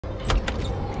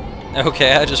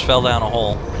Okay, I just fell down a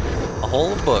hole. A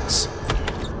hole of books.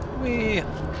 Whee!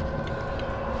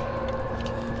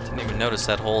 Didn't even notice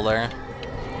that hole there.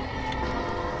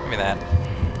 Give me that.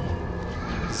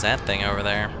 What's that thing over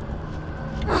there?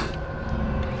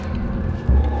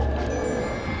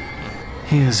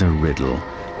 Here's a riddle.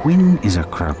 When is a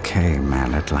croquet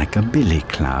mallet like a billy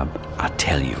club? I'll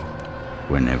tell you.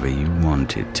 Whenever you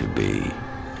want it to be.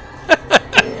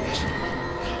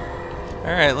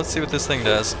 Alright, let's see what this thing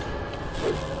does.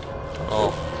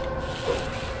 Oh.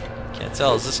 Can't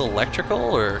tell. Is this electrical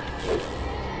or...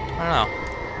 I don't know.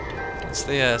 What's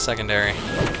the secondary?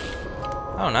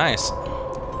 Oh, nice.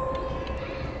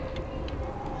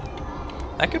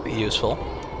 That could be useful.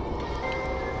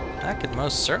 That could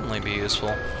most certainly be useful.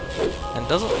 And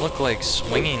doesn't look like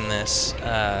swinging this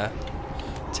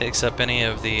takes up any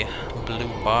of the blue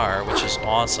bar, which is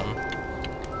awesome.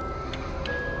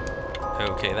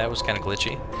 Okay, that was kind of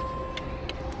glitchy.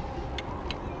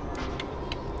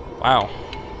 Wow.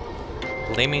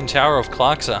 Gleaming Tower of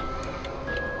Kloxa.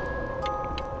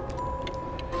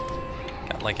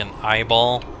 Got like an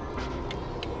eyeball.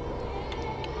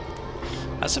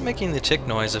 How's it making the tick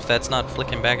noise if that's not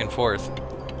flicking back and forth?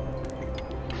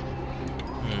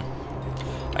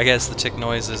 I guess the tick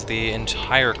noise is the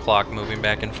entire clock moving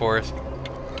back and forth.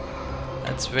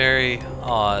 That's very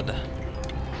odd.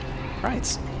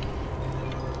 Right.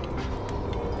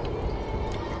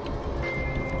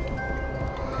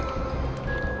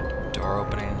 Door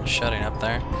opening and shutting up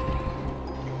there.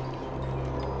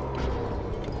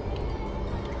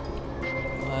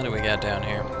 What do we got down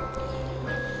here?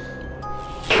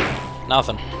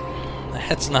 Nothing.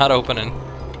 That's not opening.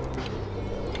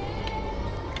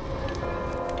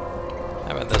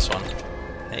 How about this one?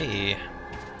 Hey.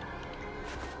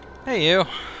 Hey, you.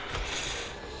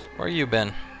 Where you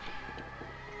been?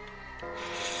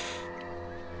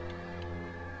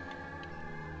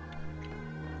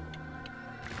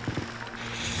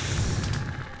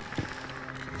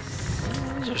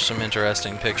 These are some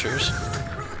interesting pictures.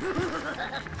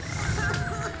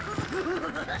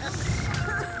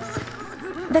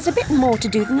 There's a bit more to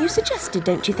do than you suggested,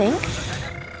 don't you think?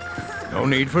 No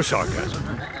need for sarcasm.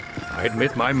 I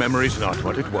admit my memory's not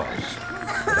what it was.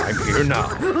 But I'm here now.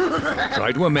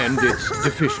 Try to amend its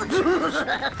deficiencies.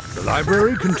 The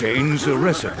library contains a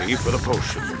recipe for the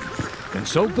potion.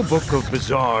 Consult the Book of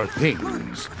Bizarre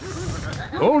Things.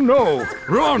 Oh no!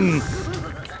 Run!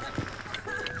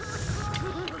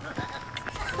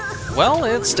 Well,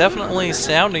 it's definitely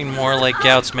sounding more like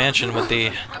Gout's Mansion with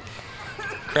the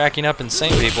cracking up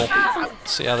insane people.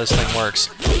 Let's see how this thing works.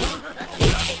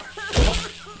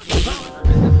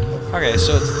 Okay,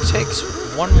 so it takes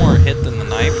one more hit than the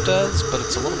knife does, but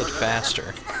it's a little bit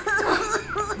faster.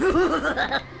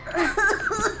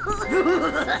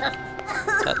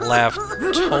 That laugh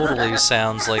totally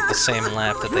sounds like the same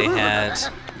laugh that they had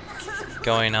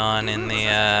going on in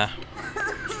the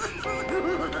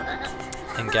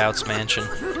in Gout's Mansion.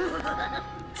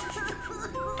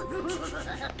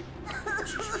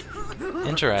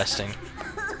 Interesting.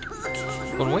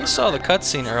 When we saw the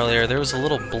cutscene earlier, there was a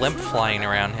little blimp flying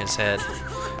around his head.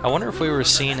 I wonder if we were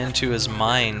seeing into his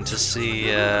mind to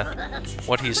see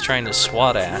what he's trying to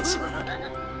swat at.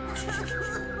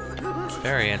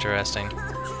 Very interesting.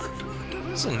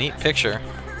 This is a neat picture.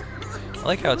 I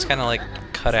like how it's kind of like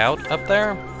cut out up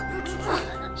there,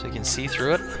 so you can see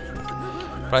through it.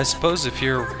 But I suppose if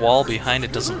your wall behind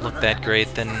it doesn't look that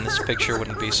great, then this picture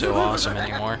wouldn't be so awesome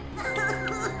anymore.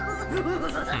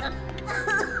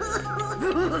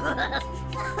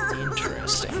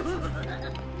 Interesting.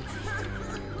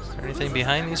 Is there anything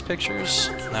behind these pictures?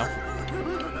 No.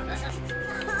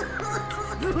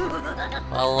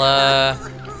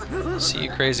 Well, see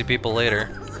you crazy people later.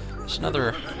 There's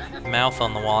another mouth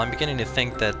on the wall. I'm beginning to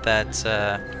think that that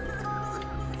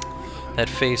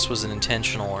face wasn't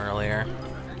intentional earlier.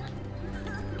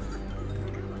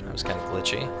 That was kind of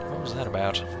glitchy. What was that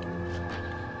about?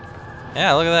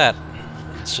 Yeah, look at that.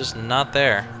 It's just not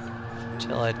there.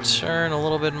 Till I turn a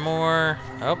little bit more.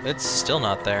 Oh, it's still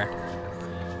not there.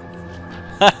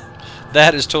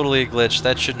 That is totally a glitch.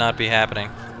 That should not be happening.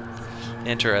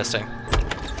 Interesting.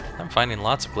 I'm finding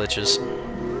lots of glitches.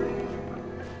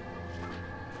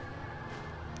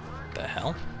 The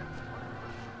hell?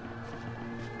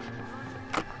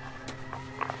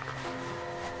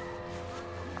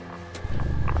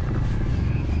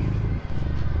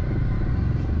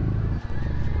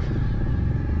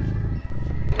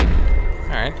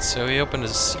 Alright, so he opened a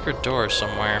secret door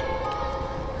somewhere.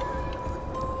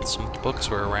 Some books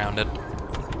were around it.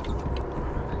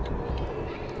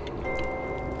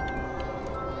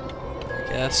 I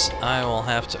guess I will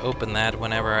have to open that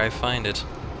whenever I find it.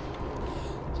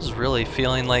 This is really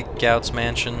feeling like Gout's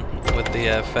Mansion with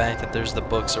the fact that there's the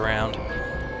books around.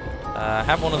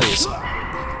 Have one of these.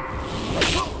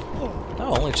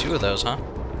 Oh, only 2 of those, huh?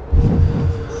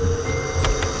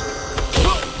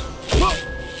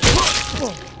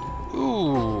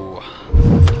 Ooh.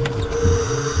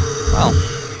 Well,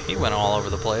 he went all over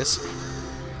the place.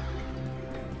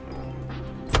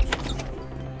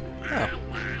 Oh.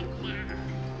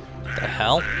 The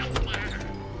hell?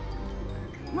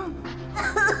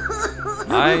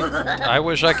 I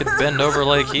wish I could bend over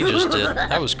like he just did.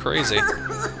 That was crazy.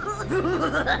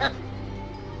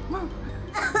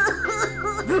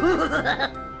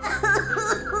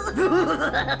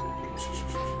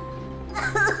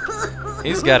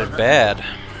 He's got it bad.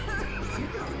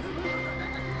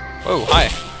 Whoa, hi.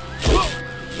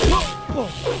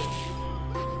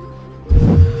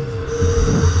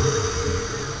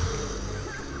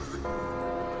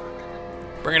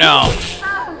 Bring it on.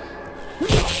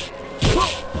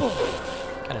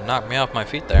 Kinda knocked me off my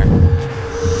feet there.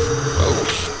 Whoa.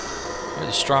 You're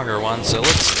the stronger one, so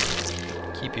let's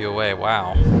keep you away.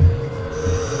 Wow.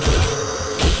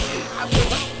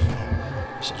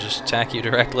 Should just attack you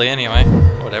directly anyway.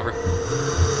 Whatever.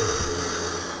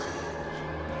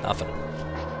 Nothing.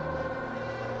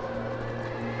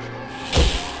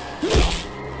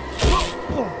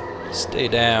 Stay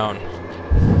down.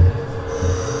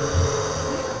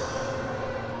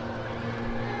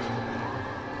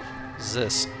 What's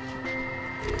this?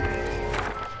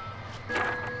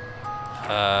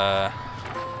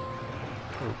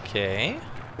 Okay.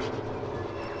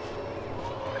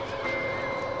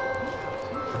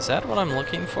 Is that what I'm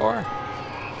looking for?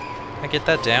 Can I get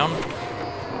that down?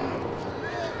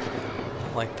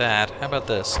 Like that. How about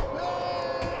this?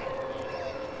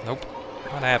 Nope.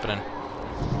 Not happening.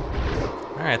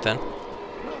 Alright then.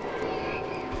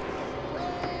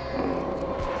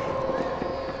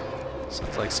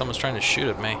 Sounds like someone's trying to shoot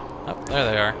at me. Oh, there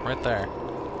they are. Right there.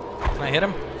 Can I hit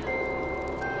him?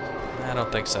 I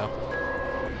don't think so.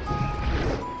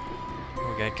 What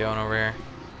we got going over here?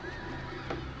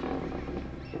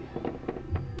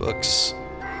 Books.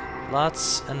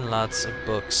 Lots and lots of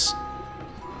books.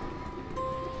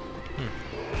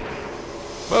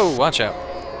 Whoa, watch out.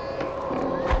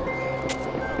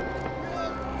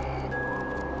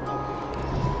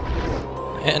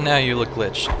 And now you look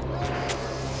glitched.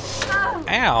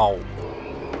 Ow!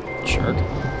 Jerk.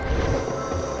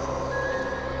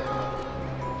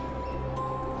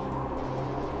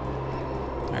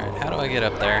 Alright, how do I get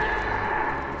up there?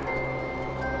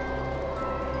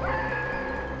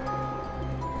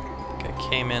 I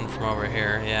came in from over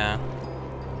here, yeah.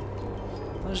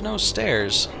 There's no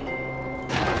stairs.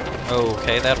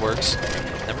 Okay, that works.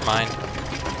 Never mind.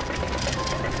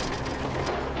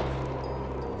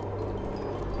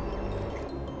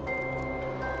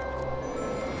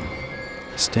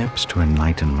 Steps to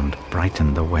enlightenment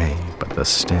brighten the way, but the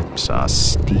steps are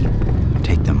steep.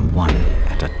 Take them one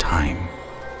at a time.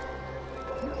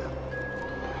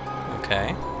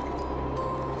 Okay.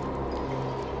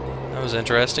 That was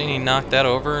interesting. He knocked that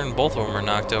over, and both of them are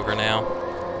knocked over now.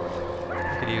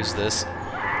 I could use this.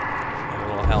 A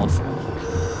little health.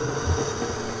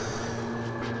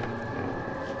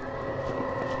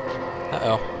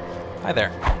 Uh-oh. Hi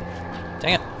there.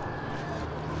 Dang it.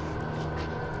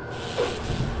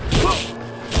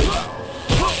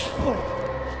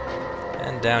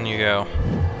 And down you go.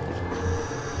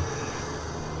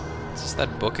 Is this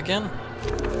that book again?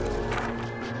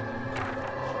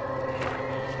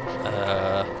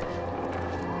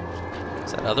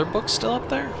 Is that other book still up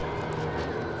there?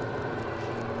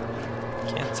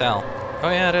 Can't tell. Oh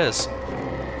yeah, it is.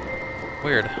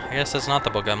 Weird. I guess that's not the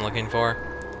book I'm looking for.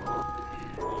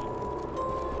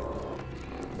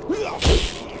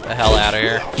 The hell out of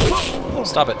here.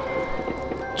 Stop it.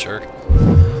 Jerk.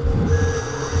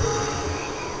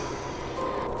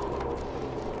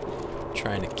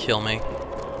 Trying to kill me.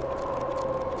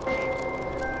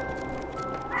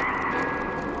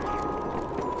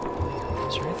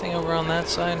 Is there anything over on that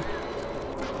side?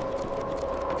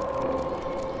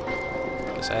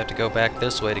 Guess I have to go back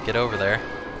this way to get over there.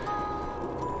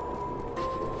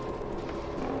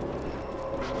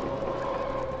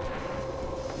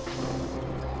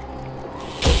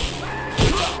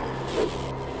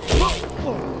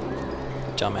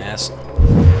 Dumbass.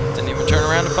 Didn't even turn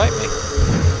around to fight me.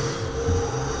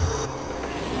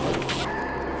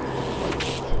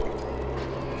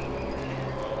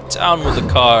 Down with the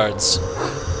cards.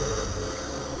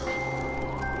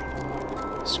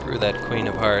 Screw that Queen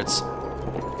of Hearts.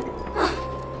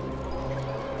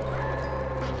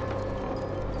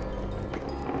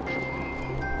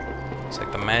 It's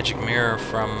like the magic mirror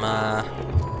from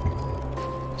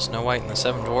Snow White and the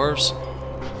Seven Dwarfs.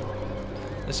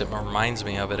 At least it reminds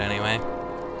me of it anyway.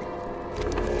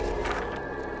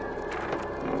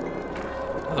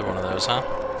 Another one of those, huh?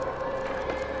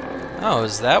 Oh,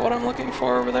 is that what I'm looking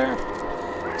for over there?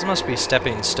 These must be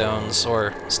stepping stones,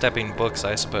 or stepping books,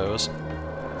 I suppose.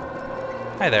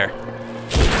 Hi there.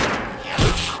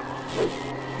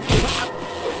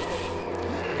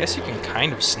 I guess you can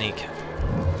kind of sneak.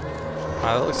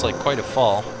 Wow, that looks like quite a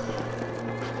fall.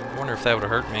 I wonder if that would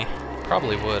hurt me.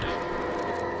 Probably would.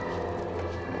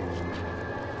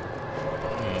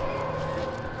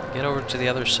 Get over to the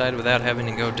other side without having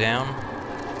to go down.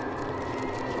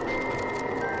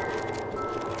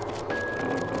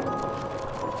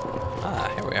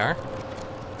 Ah, here we are.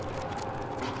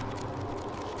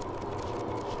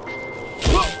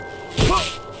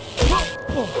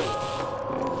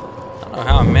 I don't know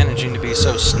how I'm managing to be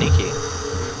so sneaky.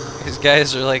 These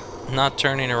guys are like not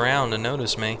turning around to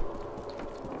notice me.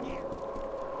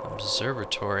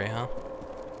 Observatory, huh?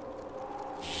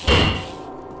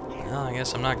 Well, I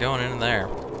guess I'm not going in there.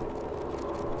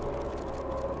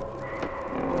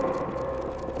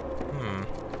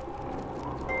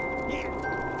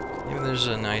 Maybe there's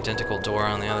an identical door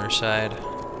on the other side.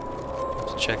 Have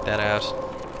to check that out.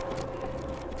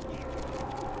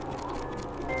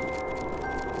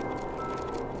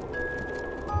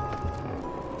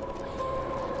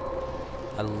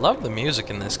 I love the music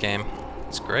in this game.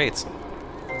 It's great.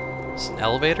 It's an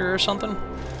elevator or something?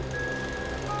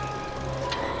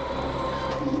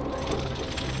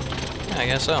 Yeah, I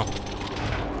guess so.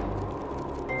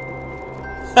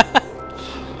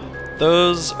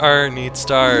 Those are neat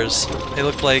stars. They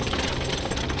look like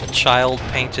a child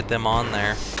painted them on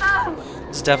there.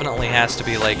 This definitely has to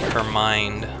be like her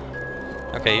mind.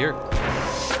 Okay, you're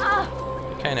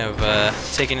kind of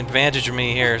taking advantage of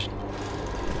me here.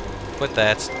 Quit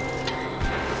that.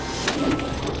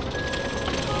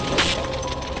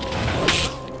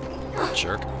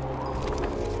 Jerk.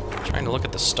 I'm trying to look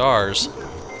at the stars.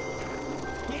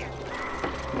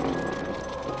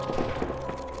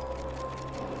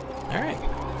 Alright.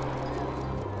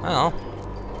 Well,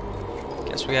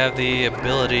 guess we have the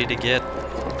ability to get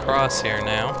across here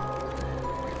now.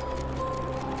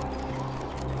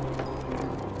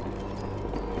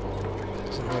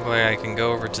 Doesn't look like I can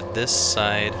go over to this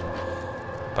side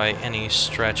by any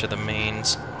stretch of the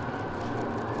mains.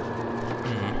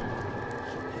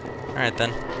 Alright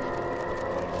then.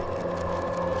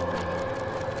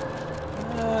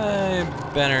 I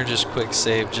better just quick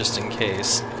save just in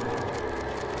case.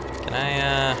 Can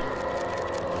I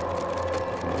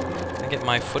get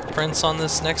my footprints on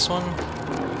this next one?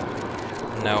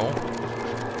 No.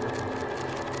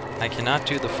 I cannot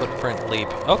do the footprint leap.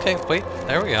 Okay, wait,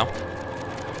 there we go.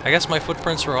 I guess my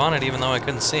footprints were on it even though I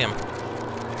couldn't see them.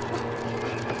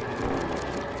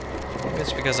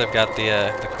 It's because I've got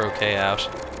the croquet out.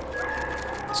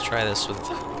 Let's try this with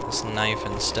this knife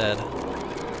instead.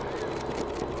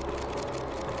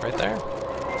 Right there?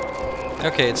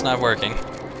 Okay, it's not working.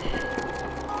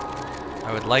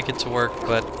 I would like it to work,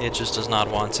 but it just does not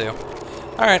want to.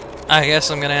 Alright, I guess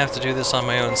I'm gonna have to do this on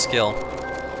my own skill.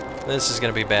 This is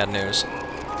gonna be bad news.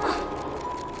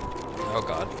 Oh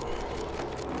god.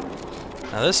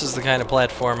 Now this is the kind of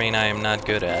platforming I am not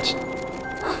good at.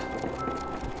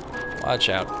 Watch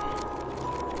out.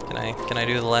 Can I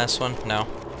do the last one? No.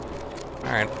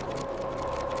 Alright.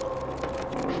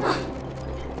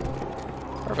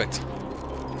 Perfect.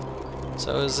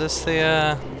 So is this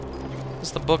the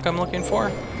book I'm looking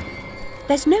for?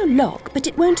 There's no lock, but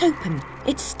it won't open.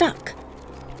 It's stuck.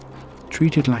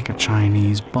 Treat it like a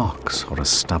Chinese box or a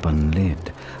stubborn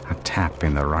lid. A tap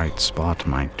in the right spot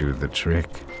might do the trick.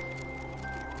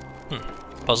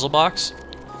 Puzzle box?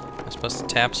 Am I supposed to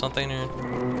tap something or...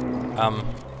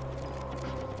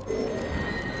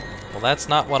 Well, that's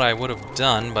not what I would have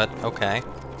done, but okay.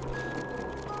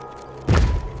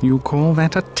 You call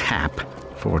that a tap?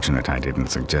 Fortunate I didn't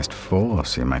suggest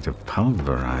force. You might have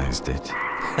pulverized it.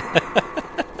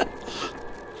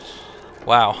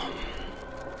 Wow.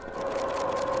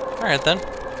 Alright then.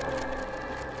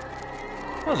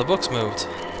 Oh, the book's moved.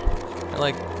 They're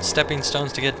like stepping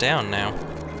stones to get down now.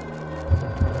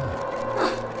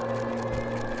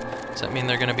 Does that mean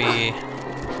they're gonna be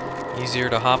easier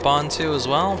to hop onto as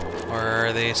well? Or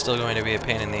are they still going to be a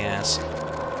pain in the ass?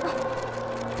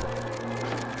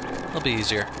 It'll be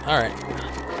easier. Alright.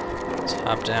 Let's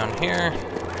hop down here.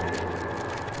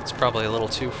 It's probably a little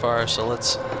too far, so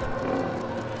let's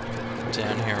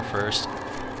down here first.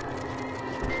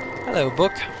 Hello,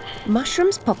 book.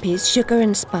 Mushrooms, poppies, sugar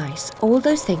and spice, all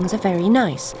those things are very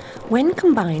nice. When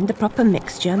combined, the proper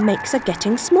mixture makes a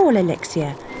getting small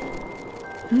elixir.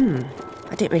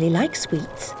 I don't really like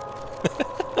sweets.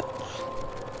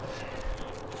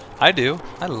 I do.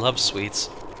 I love sweets.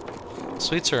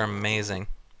 Sweets are amazing.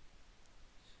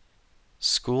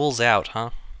 School's out, huh?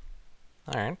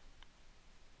 Alright.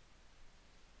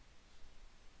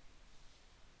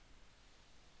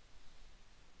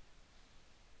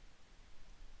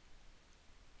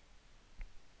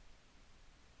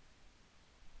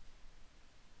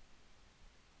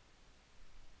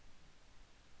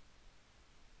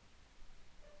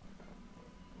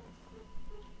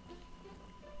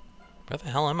 Where the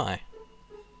hell am I?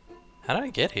 How did I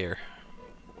get here?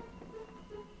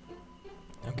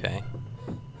 Okay.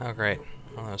 Oh, great.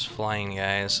 One of those flying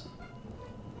guys.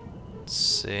 Let's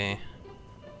see. I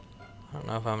don't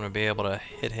know if I'm going to be able to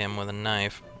hit him with a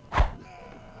knife.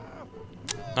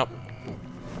 Nope.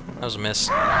 That was a miss.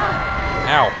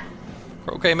 Ow!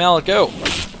 Croquet mallet, go!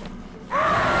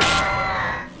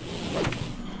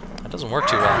 That doesn't work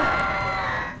too well.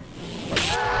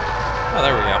 Oh,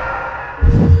 there we go.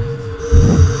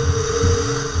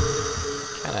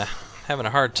 Kinda having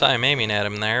a hard time aiming at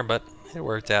him there, but it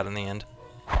worked out in the end.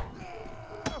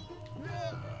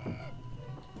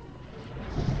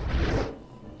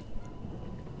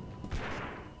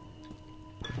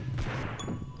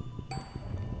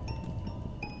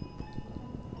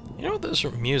 You know what this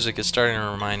music is starting to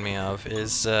remind me of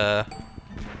is the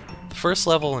first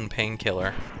level in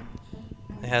Painkiller.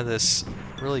 They had this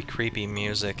really creepy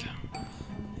music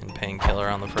in Painkiller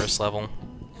on the first level,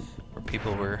 where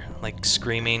people were like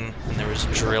screaming and there was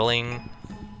drilling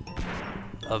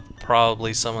of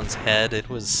probably someone's head. It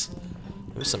was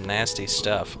some nasty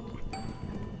stuff.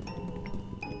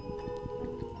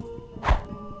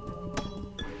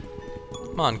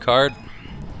 Come on, card.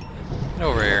 Get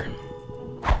over here.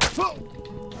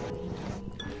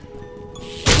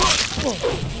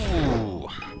 Ooh.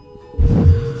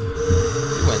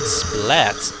 You went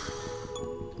splats.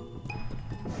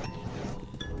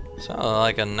 So,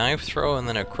 like a knife throw and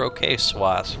then a croquet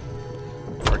swat.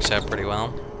 Works out pretty well.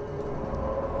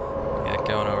 Got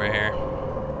going over here.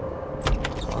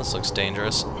 Well, this looks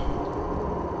dangerous.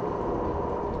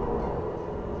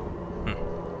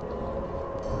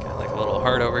 Got like a little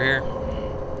heart over here.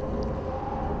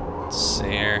 Let's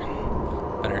see here.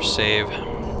 Better save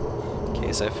in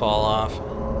case I fall off.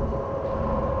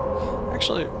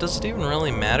 Actually, does it even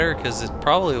really matter? Because it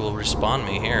probably will respawn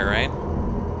me here, right?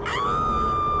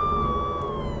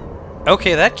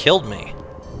 Okay, that killed me.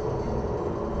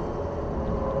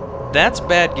 That's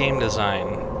bad game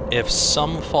design. If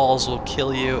some falls will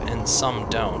kill you and some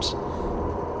don't.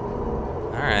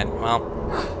 Alright, well,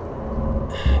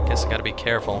 I guess I gotta be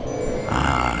careful.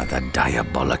 Ah, the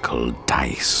diabolical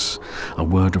dice. A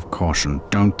word of caution,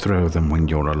 don't throw them when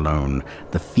you're alone.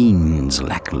 The fiends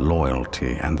lack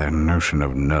loyalty, and their notion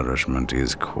of nourishment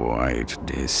is quite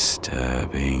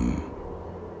disturbing.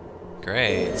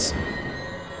 Great.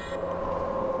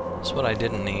 That's what I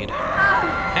didn't need.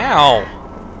 Ow!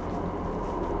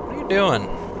 What are you doing?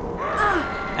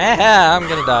 Ah, I'm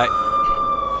gonna die.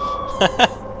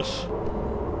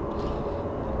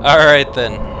 Alright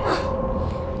then.